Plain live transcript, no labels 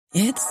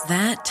It's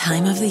that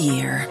time of the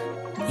year.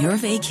 Your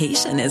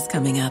vacation is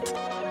coming up.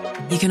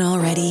 You can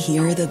already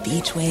hear the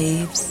beach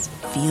waves,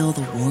 feel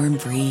the warm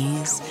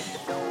breeze,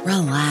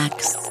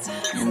 relax,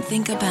 and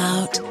think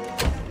about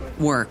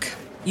work.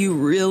 You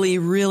really,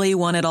 really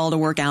want it all to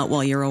work out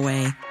while you're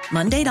away.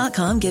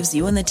 Monday.com gives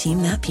you and the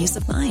team that peace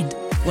of mind.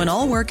 When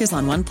all work is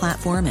on one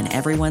platform and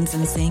everyone's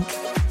in sync,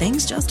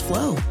 things just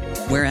flow.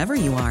 Wherever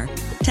you are,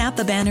 tap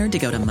the banner to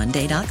go to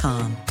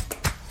Monday.com.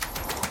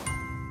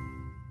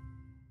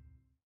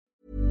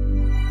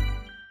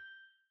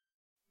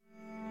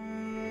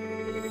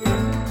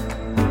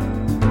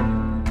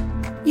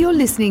 You're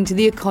listening to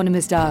The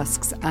Economist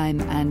Asks.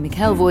 I'm Anne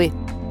McElvoy.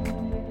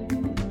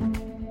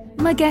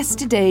 My guest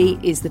today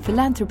is the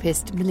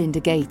philanthropist Melinda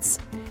Gates.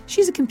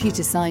 She's a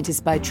computer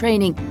scientist by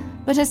training,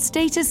 but her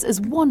status as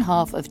one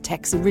half of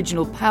tech's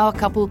original power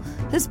couple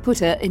has put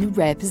her in a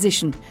rare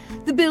position.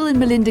 The Bill and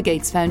Melinda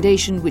Gates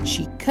Foundation, which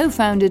she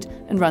co-founded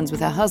and runs with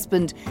her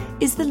husband,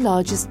 is the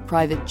largest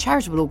private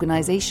charitable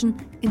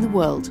organisation in the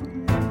world.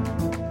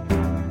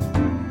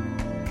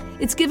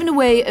 It's given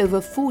away over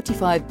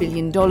 $45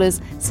 billion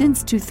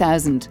since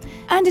 2000,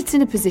 and it's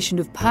in a position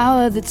of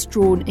power that's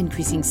drawn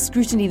increasing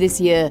scrutiny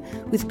this year,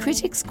 with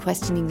critics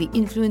questioning the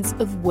influence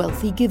of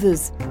wealthy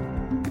givers.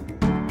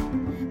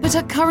 But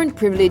her current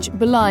privilege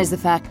belies the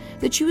fact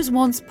that she was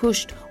once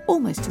pushed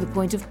almost to the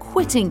point of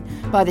quitting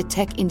by the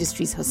tech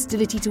industry's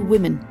hostility to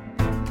women.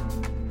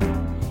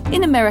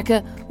 In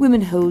America,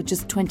 women hold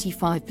just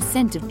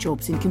 25% of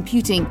jobs in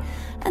computing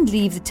and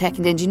leave the tech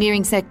and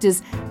engineering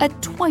sectors at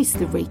twice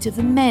the rate of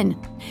the men.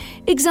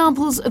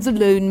 Examples of the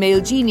lone male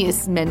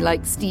genius, men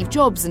like Steve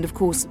Jobs and, of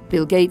course,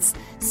 Bill Gates,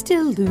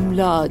 still loom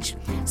large.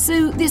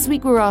 So this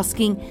week we're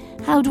asking,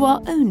 how do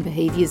our own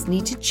behaviours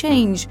need to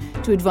change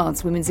to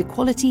advance women's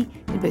equality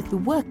in both the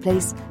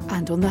workplace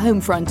and on the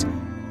home front?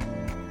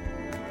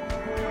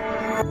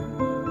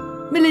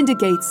 Melinda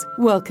Gates,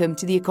 welcome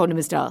to The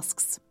Economist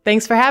Asks.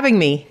 Thanks for having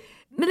me.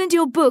 Melinda,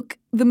 your book,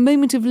 The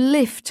Moment of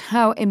Lift,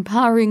 How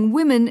Empowering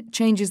Women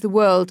Changes the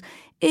World,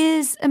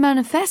 is a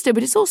manifesto,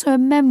 but it's also a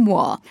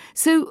memoir.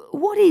 So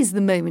what is the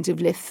moment of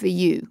lift for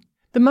you?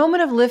 The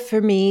moment of lift for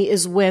me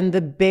is when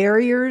the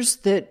barriers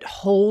that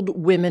hold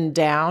women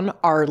down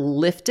are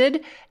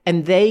lifted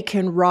and they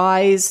can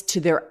rise to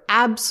their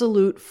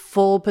absolute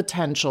full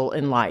potential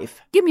in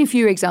life. Give me a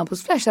few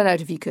examples. Flesh that out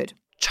if you could.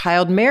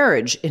 Child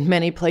marriage in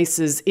many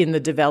places in the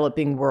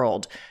developing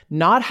world,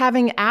 not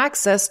having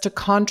access to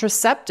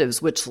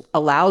contraceptives, which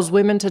allows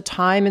women to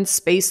time and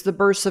space the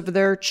births of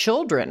their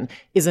children,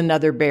 is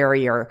another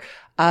barrier.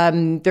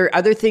 There are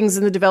other things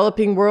in the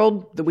developing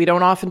world that we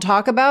don't often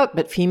talk about,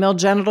 but female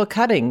genital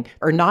cutting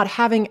or not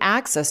having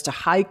access to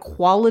high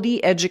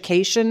quality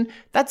education,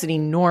 that's an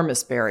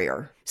enormous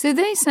barrier. So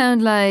they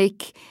sound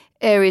like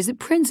areas that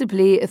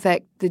principally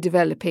affect the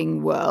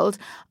developing world.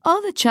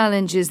 Are the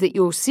challenges that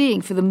you're seeing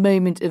for the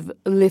moment of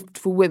lift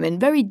for women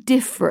very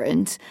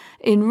different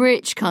in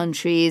rich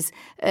countries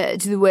to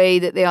the way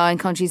that they are in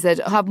countries that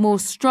have more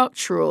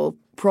structural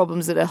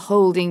problems that are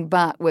holding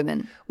back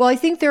women? Well, I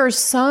think there are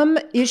some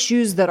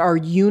issues that are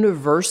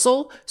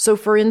universal. So,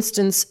 for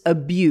instance,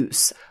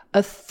 abuse.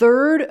 A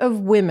third of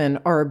women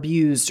are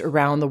abused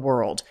around the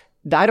world.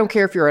 I don't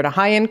care if you're in a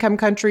high-income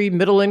country,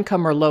 middle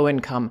income, or low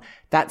income.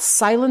 That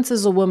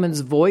silences a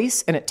woman's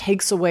voice and it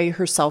takes away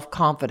her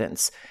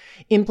self-confidence.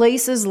 In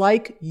places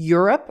like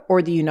Europe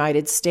or the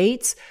United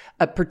States,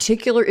 a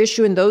particular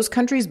issue in those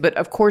countries, but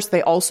of course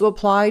they also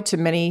apply to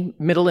many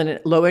middle and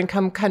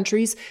low-income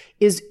countries,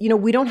 is,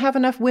 we don't have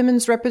enough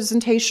women's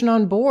representation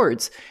on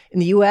boards. In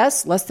the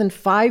U.S., less than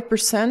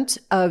 5%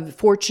 of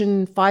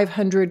Fortune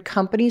 500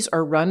 companies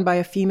are run by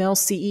a female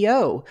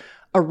CEO.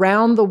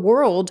 Around the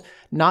world,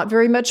 not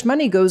very much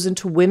money goes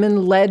into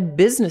women-led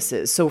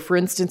businesses. So, for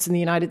instance, in the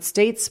United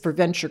States, for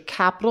venture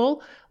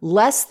capital,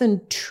 less than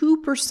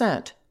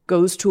 2%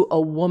 goes to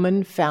a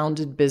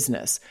woman-founded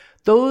business.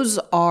 Those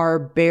are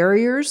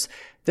barriers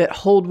that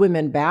hold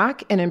women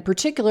back. And in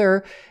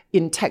particular,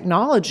 in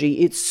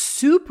technology, it's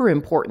super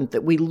important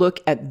that we look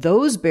at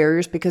those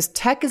barriers because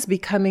tech is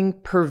becoming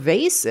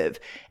pervasive.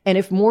 And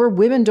if more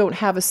women don't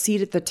have a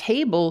seat at the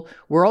table,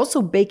 we're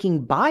also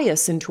baking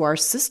bias into our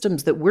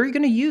systems that we're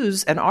going to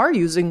use and are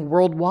using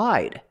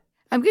worldwide.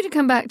 I'm going to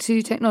come back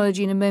to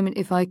technology in a moment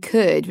if I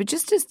could, but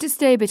just to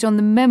stay a bit on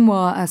the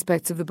memoir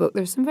aspects of the book,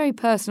 there are some very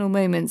personal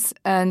moments,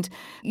 and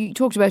you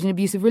talked about an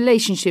abusive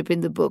relationship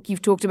in the book.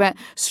 You've talked about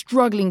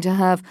struggling to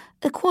have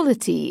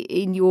equality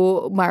in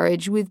your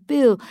marriage with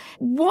Bill.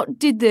 What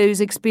did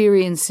those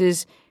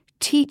experiences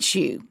teach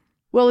you?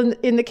 Well,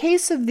 in the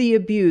case of the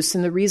abuse,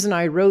 and the reason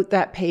I wrote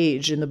that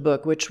page in the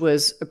book, which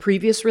was a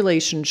previous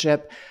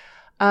relationship,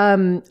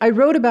 I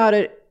wrote about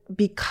it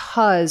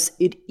because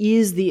it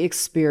is the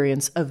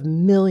experience of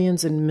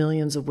millions and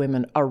millions of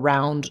women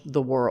around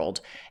the world.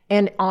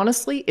 And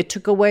honestly, it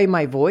took away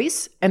my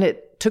voice and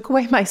it took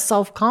away my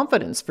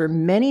self-confidence for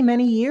many,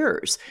 many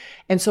years.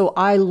 And so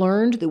I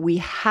learned that we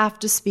have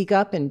to speak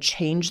up and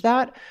change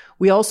that.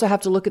 We also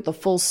have to look at the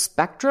full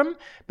spectrum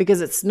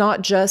because it's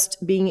not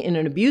just being in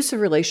an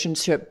abusive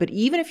relationship, but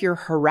even if you're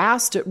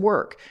harassed at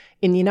work,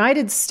 In the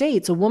United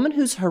States, a woman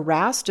who's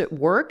harassed at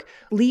work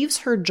leaves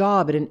her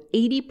job at an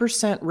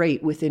 80%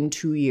 rate within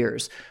 2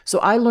 years. So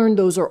I learned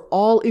those are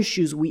all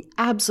issues we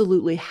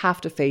absolutely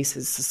have to face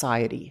as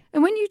society.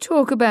 And when you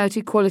talk about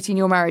equality in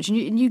your marriage,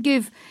 and you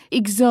give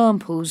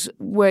examples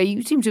where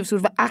you seem to have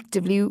sort of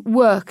actively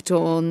worked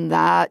on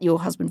that, your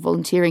husband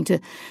volunteering to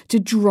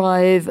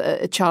drive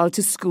a child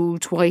to school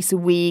twice a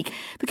week,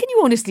 but can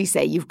you honestly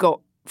say you've got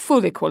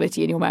full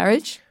equality in your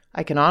marriage?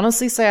 I can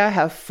honestly say I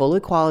have full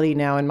equality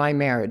now in my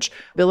marriage.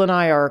 Bill and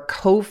I are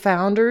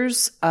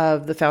co-founders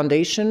of the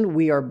foundation.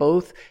 We are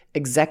both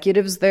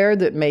executives there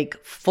that make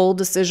full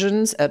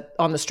decisions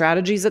on the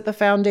strategies at the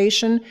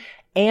foundation.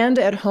 And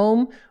at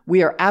home,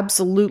 we are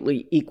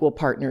absolutely equal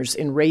partners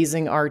in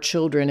raising our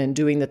children and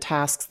doing the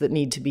tasks that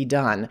need to be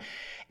done.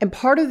 And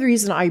part of the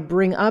reason I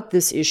bring up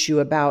this issue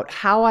about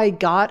how I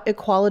got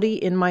equality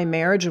in my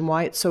marriage and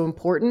why it's so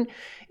important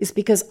is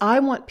because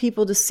I want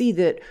people to see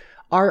that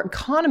our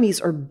economies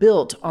are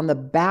built on the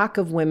back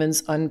of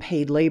women's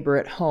unpaid labor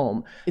at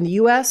home. In the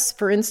U.S.,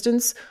 for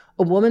instance,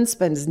 a woman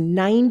spends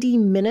 90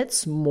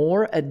 minutes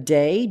more a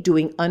day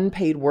doing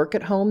unpaid work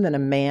at home than a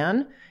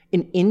man.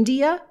 In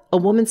India, a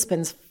woman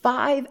spends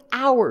 5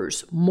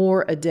 hours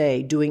more a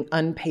day doing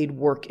unpaid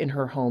work in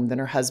her home than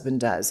her husband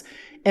does.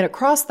 And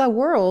across the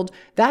world,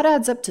 that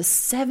adds up to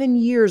 7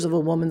 years of a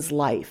woman's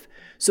life.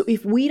 So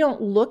if we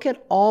don't look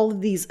at all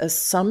of these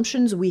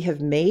assumptions we have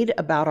made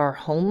about our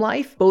home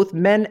life, both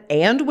men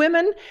and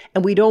women,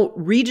 and we don't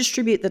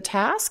redistribute the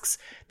tasks,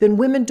 then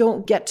women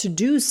don't get to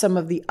do some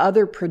of the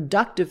other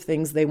productive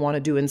things they want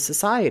to do in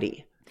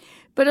society.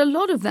 But a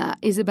lot of that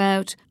is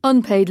about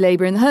unpaid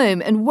labour in the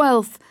home, and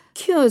wealth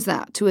cures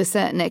that to a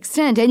certain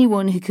extent.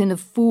 Anyone who can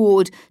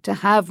afford to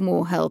have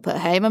more help at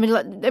home. I mean,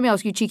 let me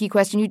ask you a cheeky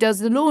question. Who does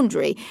the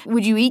laundry?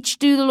 Would you each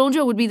do the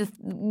laundry, or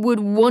would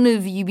one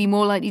of you be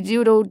more likely to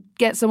do it, or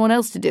get someone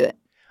else to do it?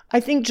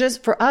 I think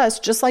just for us,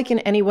 just like in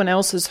anyone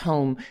else's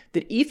home,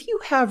 that if you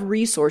have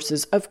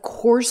resources, of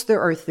course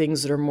there are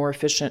things that are more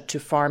efficient to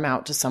farm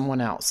out to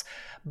someone else.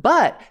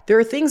 But there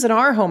are things in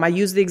our home. I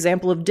use the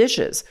example of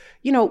dishes.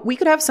 You know, we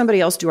could have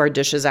somebody else do our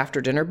dishes after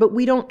dinner, but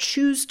we don't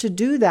choose to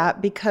do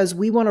that because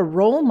we want a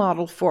role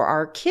model for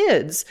our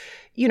kids,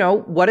 you know,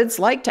 what it's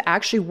like to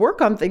actually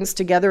work on things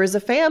together as a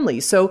family.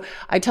 So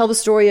I tell the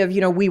story of,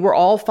 we were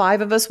all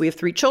 5 of us. We have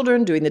 3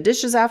 children doing the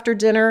dishes after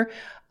dinner.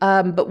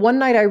 But one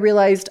night I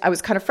realized I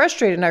was kind of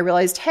frustrated, and I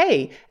realized,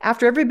 hey,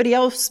 after everybody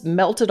else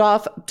melted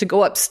off to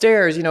go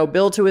upstairs,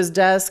 Bill to his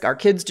desk, our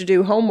kids to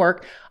do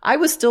homework, I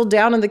was still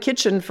down in the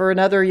kitchen for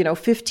another,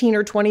 15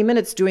 or 20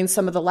 minutes doing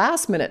some of the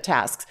last minute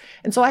tasks.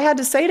 And so I had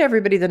to say to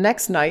everybody the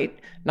next night,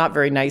 not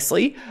very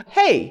nicely,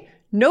 hey,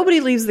 nobody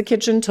leaves the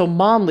kitchen till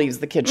mom leaves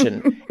the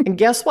kitchen. And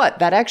guess what?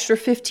 That extra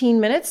 15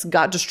 minutes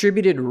got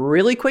distributed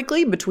really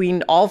quickly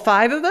between all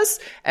 5 of us.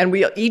 And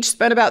we each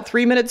spent about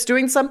 3 minutes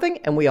doing something,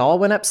 and we all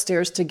went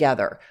upstairs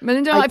together.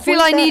 Melinda, I feel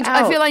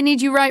I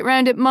need you right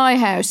round at my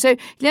house. So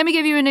let me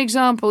give you an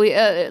example.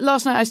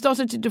 Last night I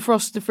started to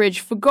defrost the fridge,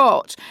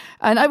 forgot.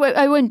 And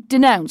I won't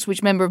denounce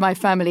which member of my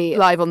family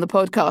live on the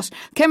podcast.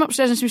 Came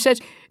upstairs and she said,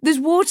 there's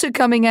water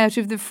coming out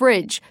of the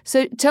fridge.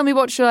 So tell me,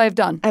 what should I have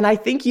done? And I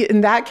think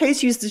in that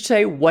case, you used to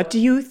say, what do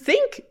you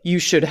think you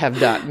should have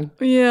done?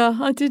 Yeah,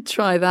 I did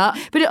try that.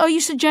 But are you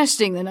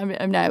suggesting, then,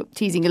 I'm now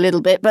teasing a little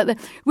bit, but the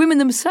women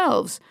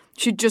themselves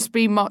should just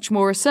be much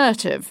more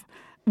assertive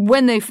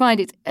when they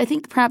find it? I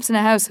think perhaps in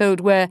a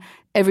household where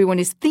everyone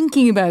is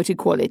thinking about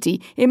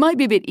equality, it might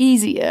be a bit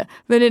easier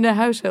than in a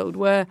household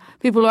where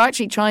people are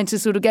actually trying to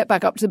sort of get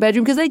back up to the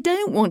bedroom because they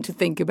don't want to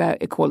think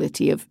about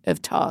equality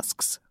of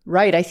tasks.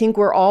 Right. I think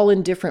we're all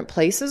in different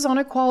places on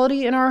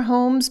equality in our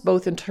homes,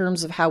 both in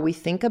terms of how we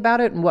think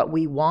about it and what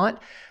we want.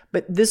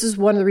 But this is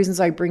one of the reasons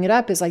I bring it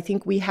up is I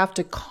think we have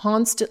to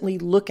constantly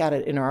look at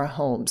it in our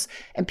homes.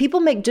 And people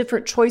make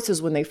different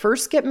choices when they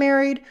first get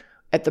married,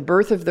 at the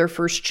birth of their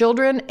first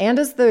children, and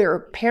as their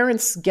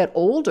parents get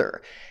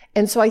older.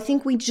 And so I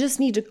think we just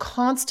need to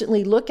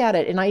constantly look at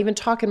it. And I even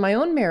talk in my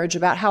own marriage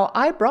about how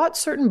I brought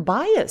certain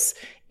bias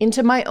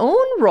into my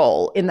own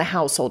role in the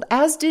household,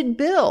 as did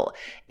Bill.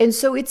 And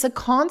so it's a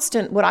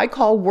constant, what I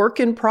call work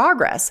in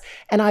progress.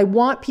 And I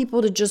want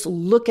people to just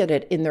look at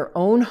it in their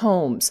own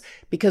homes,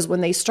 because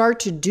when they start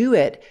to do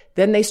it,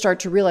 then they start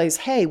to realize,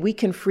 hey, we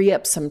can free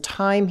up some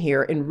time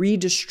here and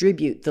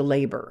redistribute the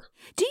labor.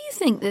 Do you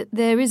think that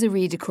there is a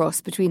read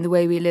across between the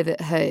way we live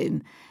at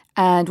home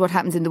and what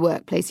happens in the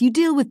workplace? You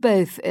deal with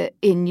both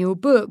in your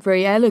book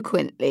very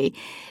eloquently.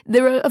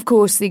 There are, of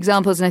course, the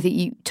examples, and I think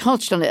you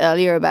touched on it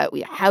earlier, about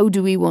how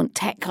do we want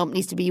tech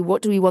companies to be?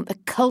 What do we want the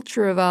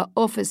culture of our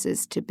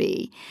offices to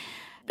be?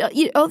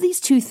 Are these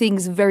two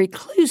things very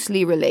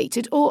closely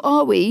related, or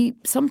are we,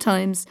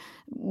 sometimes,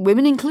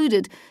 women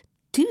included,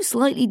 two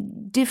slightly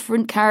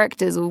different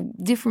characters or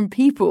different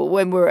people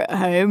when we're at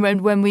home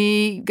and when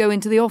we go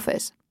into the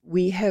office?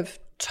 We have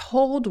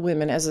told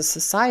women as a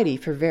society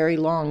for very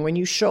long, when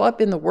you show up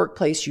in the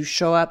workplace, you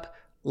show up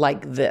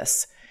like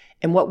this.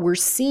 And what we're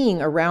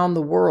seeing around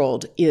the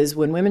world is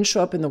when women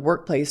show up in the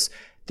workplace,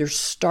 they're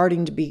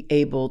starting to be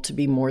able to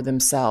be more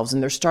themselves,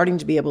 and they're starting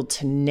to be able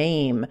to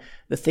name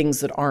the things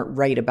that aren't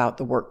right about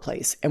the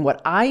workplace. And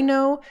what I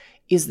know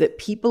is that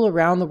people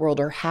around the world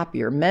are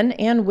happier, men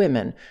and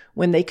women,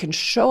 when they can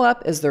show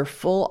up as their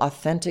full,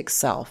 authentic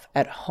self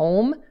at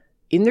home,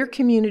 in their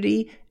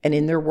community, and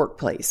in their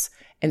workplace.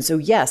 And so,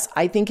 yes,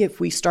 I think if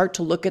we start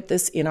to look at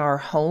this in our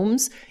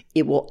homes,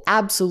 it will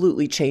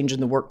absolutely change in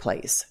the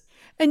workplace.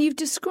 And you've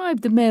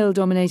described the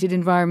male-dominated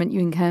environment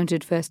you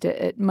encountered first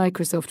at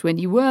Microsoft when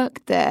you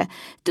worked there.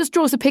 Just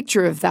draw us a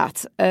picture of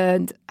that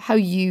and how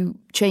you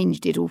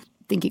changed it or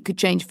think it could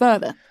change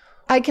further.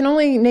 I can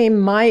only name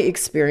my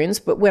experience,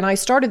 but when I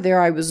started there,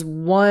 I was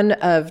one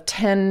of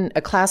 10,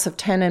 a class of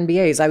 10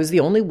 MBAs. I was the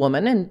only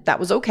woman, and that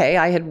was okay.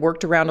 I had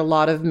worked around a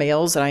lot of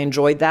males, and I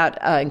enjoyed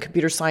that in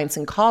computer science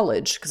in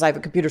college because I have a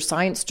computer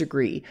science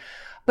degree.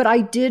 But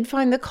I did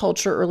find the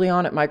culture early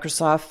on at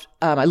Microsoft.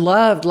 I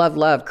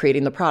loved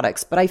creating the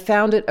products, but I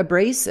found it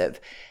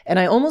abrasive. And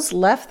I almost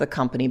left the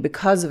company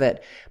because of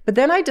it. But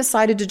then I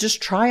decided to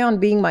just try on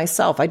being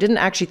myself. I didn't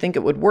actually think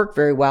it would work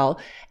very well.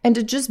 And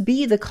to just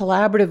be the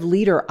collaborative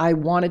leader I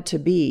wanted to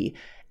be.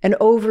 And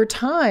over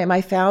time,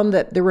 I found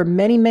that there were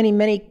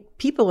many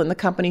people in the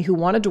company who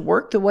wanted to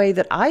work the way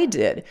that I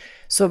did.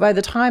 So by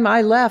the time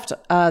I left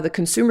the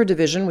consumer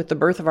division with the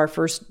birth of our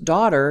first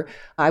daughter,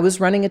 I was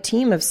running a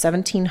team of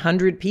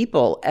 1,700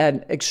 people,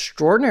 an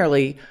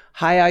extraordinarily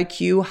high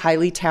IQ,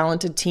 highly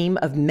talented team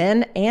of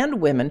men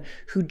and women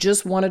who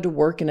just wanted to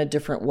work in a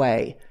different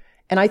way.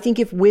 And I think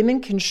if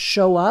women can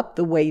show up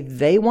the way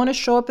they want to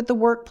show up at the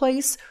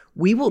workplace,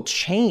 we will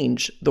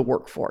change the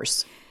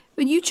workforce.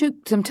 But you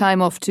took some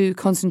time off to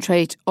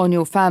concentrate on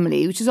your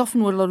family, which is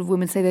often what a lot of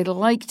women say they'd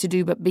like to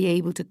do, but be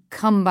able to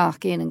come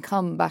back in and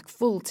come back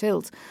full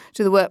tilt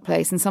to the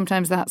workplace. And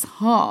sometimes that's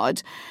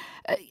hard.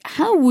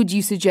 How would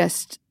you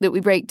suggest that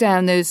we break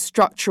down those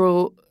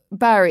structural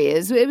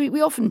barriers?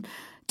 We often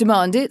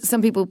demand it.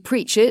 Some people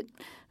preach it.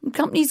 And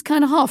companies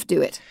kind of half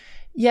do it.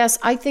 Yes,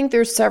 I think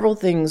there's several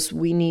things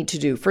we need to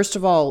do. First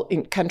of all,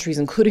 in countries,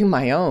 including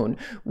my own,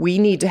 we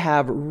need to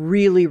have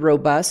really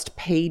robust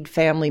paid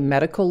family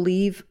medical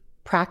leave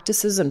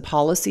practices and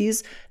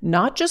policies,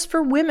 not just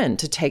for women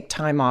to take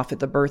time off at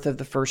the birth of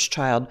the first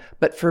child,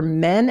 but for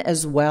men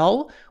as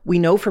well. We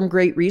know from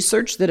great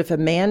research that if a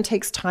man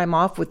takes time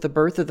off with the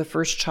birth of the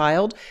first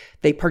child,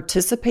 they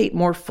participate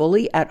more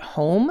fully at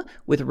home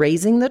with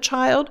raising the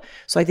child.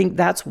 So I think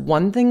that's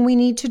one thing we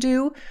need to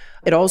do.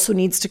 It also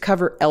needs to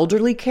cover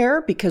elderly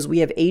care because we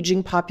have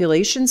aging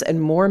populations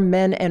and more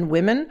men and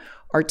women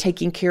are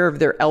taking care of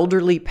their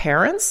elderly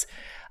parents.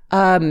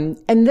 And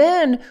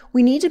then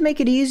we need to make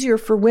it easier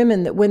for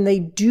women that when they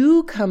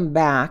do come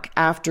back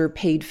after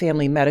paid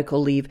family medical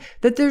leave,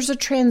 that there's a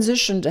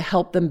transition to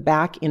help them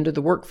back into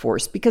the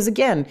workforce. Because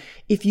again,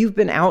 if you've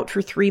been out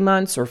for 3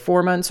 months or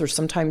 4 months or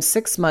sometimes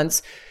 6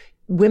 months,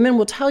 women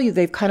will tell you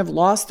they've kind of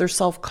lost their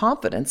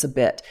self-confidence a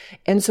bit.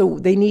 And so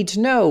they need to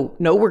know,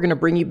 no, we're going to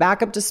bring you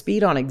back up to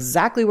speed on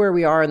exactly where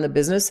we are in the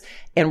business,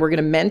 and we're going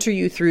to mentor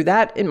you through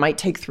that. It might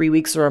take 3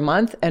 weeks or a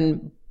month,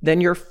 and then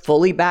you're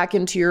fully back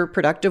into your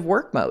productive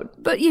work mode.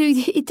 But,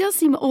 it does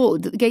seem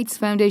odd that the Gates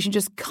Foundation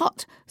just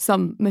cut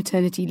some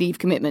maternity leave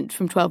commitment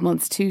from 12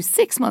 months to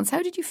 6 months.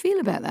 How did you feel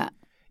about that?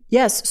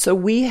 Yes. So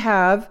we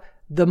have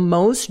the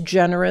most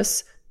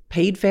generous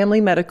paid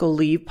family medical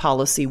leave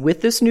policy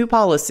with this new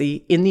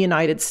policy in the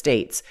United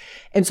States.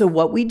 And so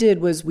what we did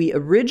was we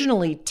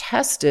originally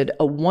tested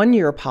a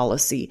 1-year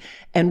policy,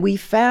 and we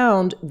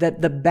found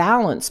that the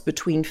balance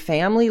between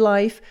family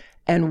life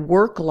and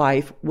work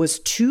life was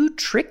too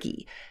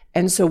tricky.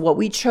 And so what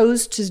we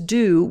chose to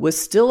do was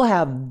still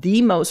have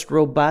the most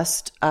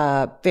robust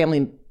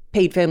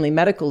paid family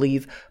medical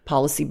leave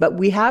policy, but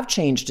we have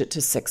changed it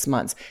to 6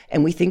 months.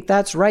 And we think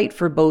that's right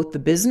for both the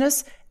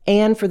business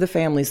and for the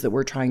families that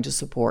we're trying to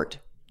support.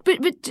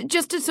 But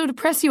just to sort of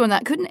press you on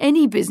that, couldn't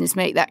any business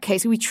make that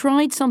case? We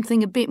tried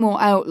something a bit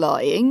more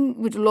outlying,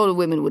 which a lot of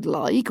women would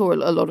like, or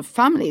a lot of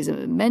families,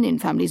 men in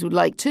families would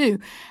like too.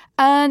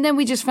 And then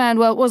we just found,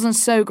 well, it wasn't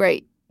so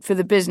great for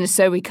the business,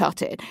 so we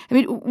cut it. I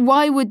mean,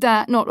 why would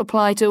that not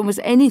apply to almost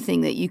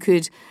anything that you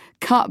could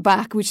cut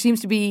back, which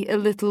seems to be a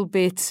little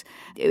bit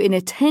in a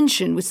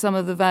tension with some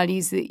of the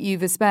values that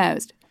you've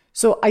espoused?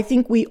 So I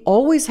think we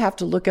always have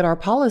to look at our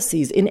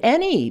policies in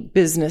any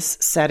business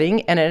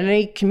setting and in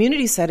any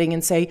community setting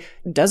and say,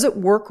 does it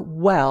work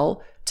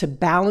well to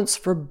balance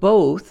for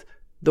both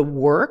the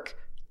work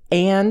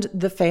and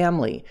the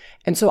family?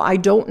 And so I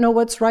don't know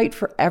what's right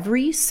for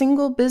every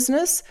single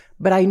business,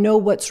 but I know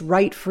what's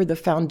right for the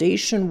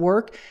foundation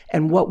work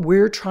and what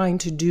we're trying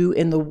to do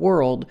in the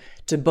world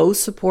to both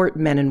support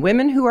men and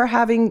women who are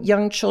having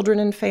young children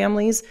and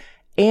families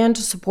and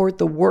to support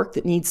the work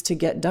that needs to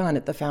get done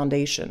at the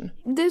foundation.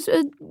 There's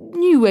a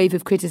new wave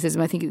of criticism,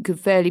 I think it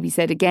could fairly be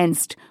said,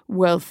 against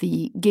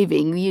wealthy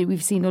giving.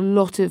 We've seen a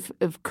lot of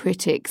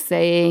critics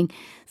saying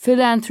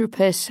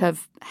philanthropists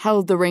have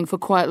held the ring for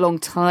quite a long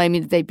time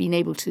and they've been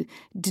able to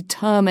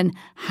determine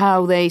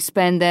how they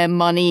spend their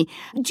money.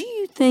 Do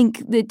you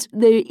think that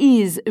there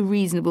is a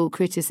reasonable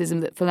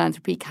criticism that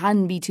philanthropy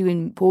can be too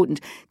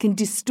important, can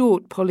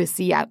distort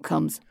policy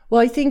outcomes?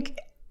 Well, I think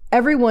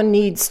everyone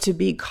needs to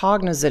be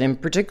cognizant,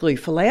 and particularly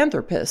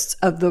philanthropists,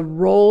 of the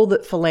role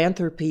that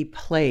philanthropy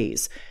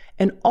plays.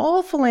 And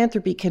all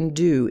philanthropy can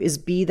do is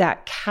be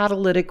that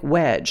catalytic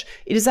wedge.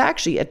 It is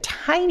actually a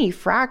tiny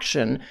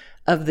fraction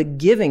of the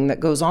giving that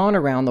goes on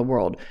around the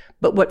world.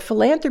 But what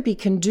philanthropy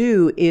can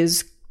do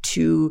is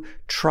to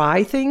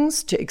try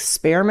things, to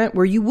experiment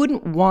where you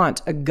wouldn't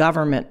want a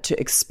government to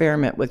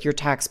experiment with your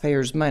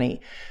taxpayers'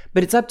 money.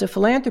 But it's up to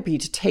philanthropy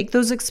to take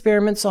those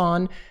experiments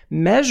on,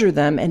 measure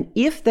them, and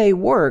if they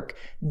work,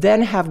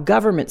 then have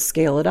government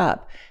scale it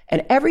up.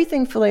 And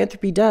everything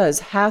philanthropy does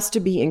has to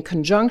be in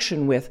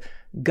conjunction with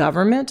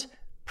government,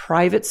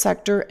 private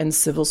sector, and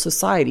civil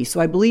society. So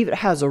I believe it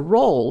has a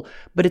role,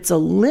 but it's a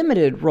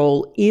limited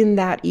role in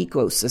that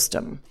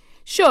ecosystem.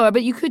 Sure,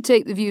 but you could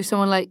take the view of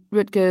someone like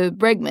Rutger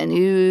Bregman,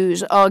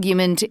 whose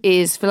argument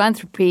is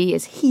philanthropy,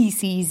 as he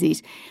sees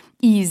it,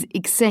 is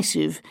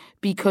excessive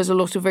because a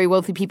lot of very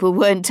wealthy people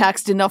weren't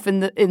taxed enough in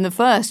the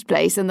first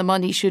place, and the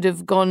money should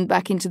have gone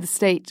back into the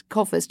state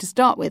coffers to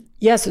start with.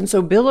 Yes, and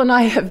so Bill and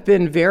I have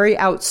been very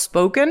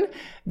outspoken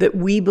that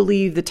we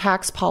believe the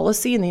tax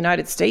policy in the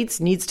United States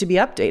needs to be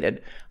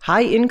updated.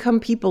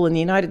 High-income people in the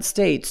United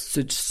States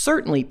should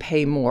certainly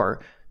pay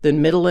more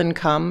than middle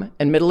income,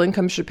 and middle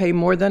income should pay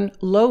more than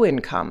low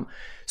income.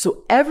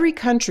 So every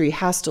country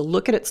has to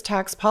look at its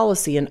tax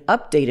policy and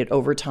update it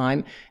over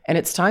time, and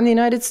it's time the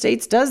United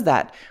States does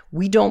that.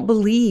 We don't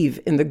believe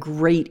in the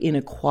great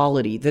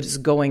inequality that is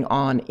going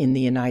on in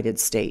the United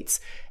States.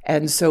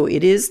 And so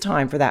it is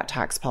time for that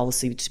tax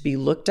policy to be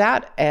looked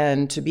at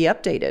and to be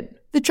updated.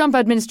 The Trump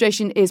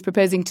administration is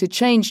proposing to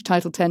change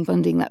Title X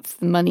funding, that's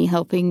the money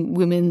helping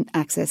women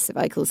access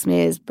cervical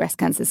smears, breast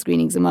cancer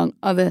screenings, among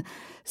other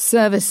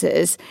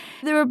services.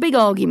 There are big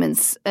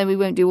arguments, and we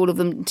won't do all of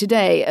them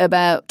today,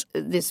 about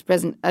this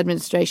present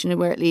administration and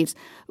where it leaves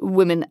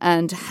women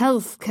and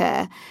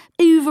healthcare.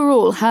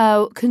 Overall,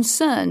 how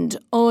concerned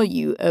are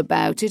you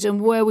about it,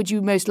 and where would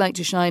you most like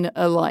to shine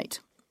a light?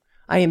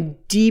 I am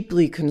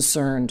deeply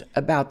concerned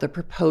about the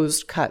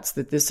proposed cuts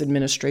that this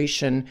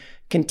administration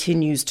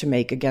continues to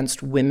make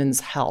against women's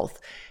health.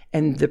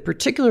 And the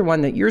particular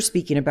one that you're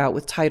speaking about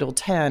with Title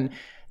X,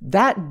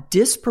 that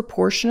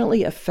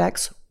disproportionately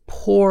affects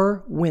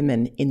poor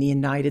women in the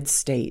United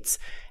States.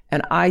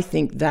 And I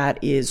think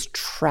that is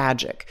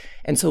tragic.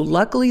 And so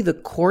luckily the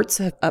courts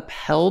have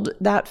upheld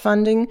that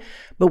funding.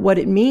 But what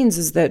it means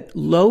is that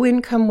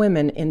low-income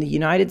women in the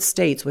United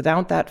States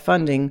without that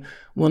funding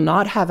will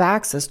not have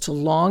access to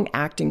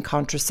long-acting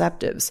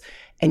contraceptives.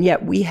 And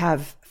yet we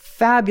have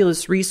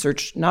fabulous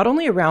research, not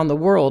only around the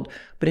world,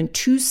 but in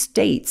 2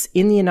 states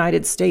in the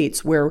United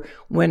States where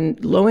when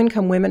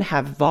low-income women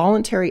have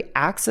voluntary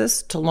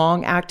access to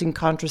long-acting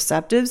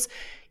contraceptives,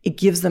 it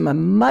gives them a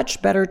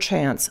much better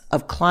chance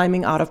of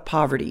climbing out of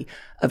poverty,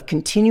 of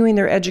continuing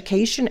their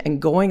education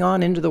and going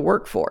on into the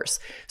workforce.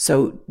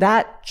 So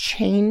that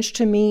change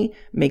to me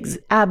makes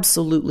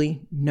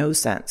absolutely no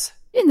sense.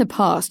 In the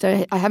past,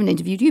 I haven't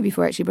interviewed you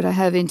before actually, but I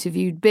have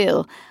interviewed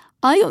Bill.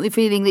 I got the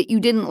feeling that you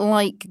didn't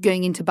like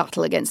going into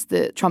battle against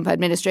the Trump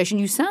administration.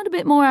 You sound a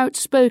bit more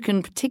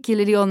outspoken,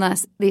 particularly on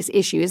this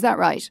issue. Is that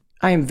right?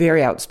 I am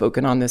very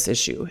outspoken on this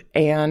issue.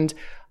 And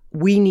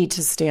we need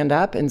to stand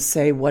up and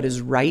say what is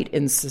right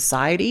in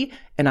society.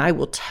 And I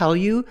will tell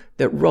you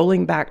that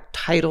rolling back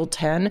Title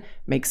X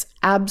makes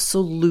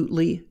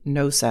absolutely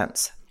no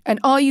sense. And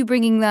are you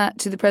bringing that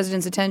to the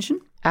president's attention?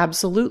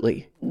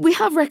 Absolutely. We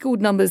have record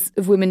numbers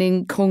of women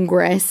in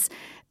Congress.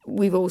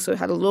 We've also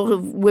had a lot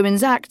of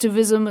women's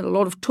activism and a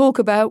lot of talk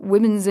about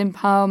women's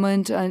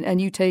empowerment,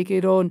 and you take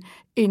it on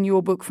in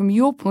your book from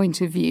your point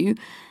of view.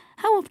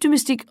 How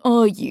optimistic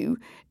are you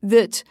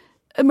that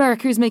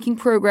America is making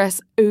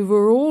progress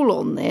overall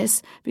on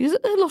this? Because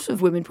a lot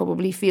of women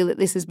probably feel that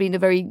this has been a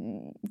very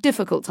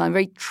difficult time,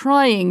 very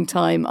trying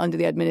time under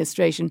the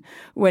administration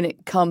when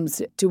it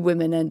comes to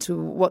women and to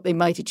what they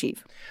might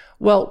achieve.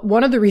 Well,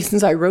 one of the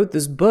reasons I wrote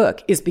this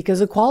book is because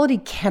equality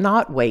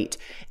cannot wait.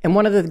 And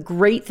one of the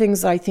great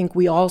things that I think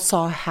we all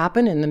saw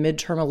happen in the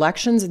midterm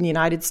elections in the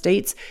United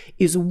States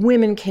is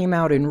women came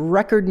out in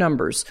record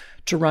numbers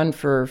to run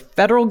for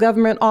federal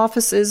government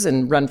offices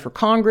and run for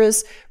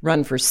Congress,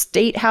 run for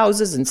state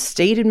houses and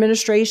state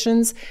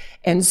administrations.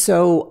 And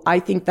so I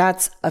think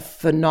that's a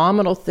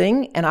phenomenal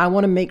thing. And I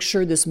want to make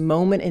sure this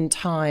moment in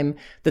time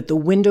that the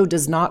window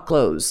does not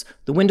close.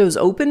 The window's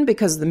open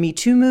because of the Me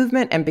Too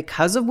movement and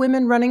because of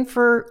women running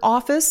for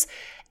office.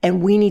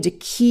 And we need to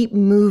keep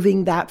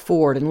moving that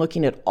forward and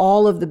looking at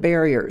all of the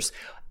barriers.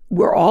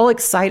 We're all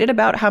excited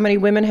about how many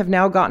women have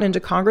now gotten into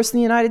Congress in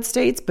the United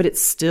States, but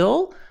it's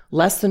still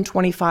less than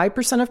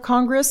 25% of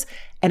Congress.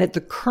 And at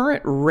the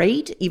current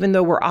rate, even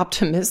though we're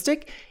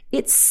optimistic,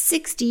 it's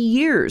 60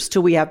 years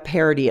till we have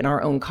parity in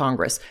our own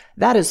Congress.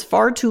 That is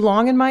far too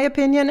long, in my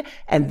opinion.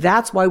 And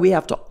that's why we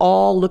have to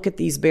all look at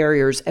these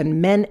barriers,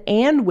 and men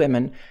and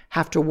women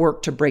have to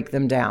work to break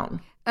them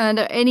down. And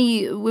are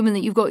any women that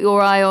you've got your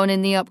eye on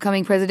in the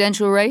upcoming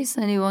presidential race?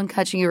 Anyone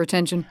catching your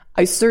attention?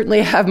 I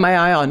certainly have my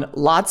eye on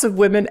lots of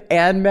women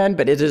and men,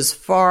 but it is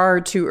far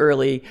too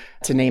early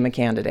to name a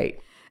candidate.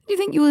 Do you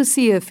think you will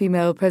see a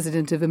female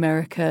president of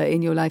America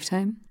in your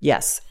lifetime?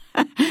 Yes.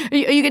 Are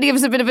you going to give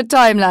us a bit of a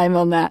timeline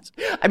on that?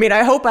 I mean,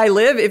 I hope I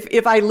live.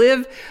 If I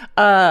live,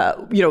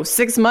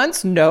 6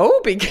 months, no,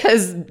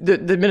 because the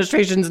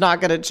administration's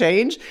not going to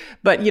change.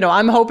 But,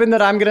 I'm hoping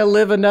that I'm going to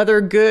live another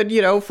good,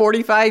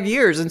 45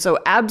 years. And so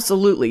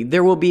absolutely,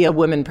 there will be a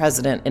woman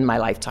president in my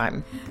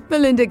lifetime.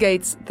 Melinda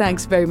Gates,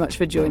 thanks very much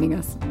for joining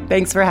us.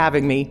 Thanks for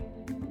having me.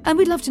 And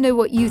we'd love to know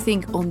what you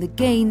think on the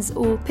gains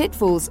or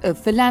pitfalls of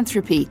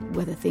philanthropy,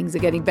 whether things are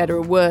getting better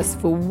or worse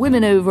for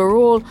women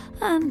overall,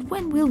 and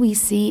when will we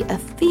see a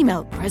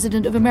female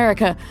president of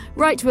America?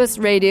 Write to us,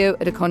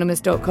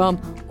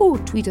 radio@economist.com, or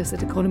tweet us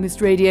at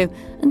Economist Radio.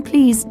 And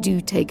please do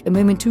take a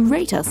moment to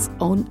rate us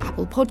on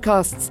Apple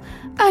Podcasts.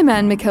 I'm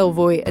Anne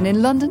McElvoy, and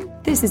in London,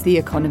 this is The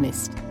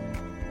Economist.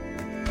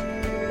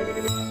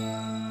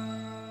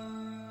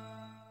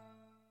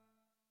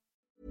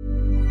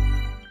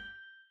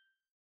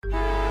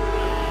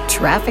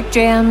 Traffic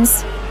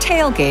jams,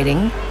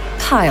 tailgating,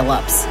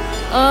 pile-ups.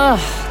 Ugh,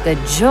 the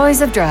joys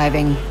of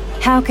driving.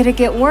 How could it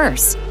get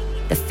worse?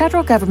 The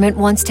federal government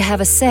wants to have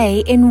a say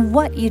in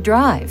what you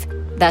drive.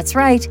 That's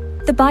right.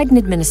 The Biden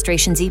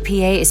administration's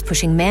EPA is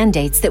pushing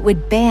mandates that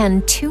would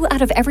ban 2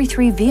 out of every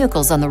 3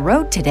 vehicles on the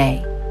road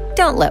today.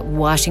 Don't let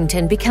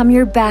Washington become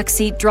your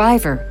backseat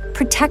driver.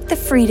 Protect the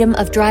freedom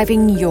of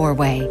driving your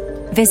way.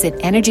 Visit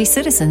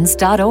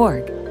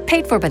EnergyCitizens.org.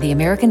 Paid for by the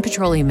American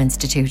Petroleum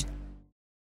Institute.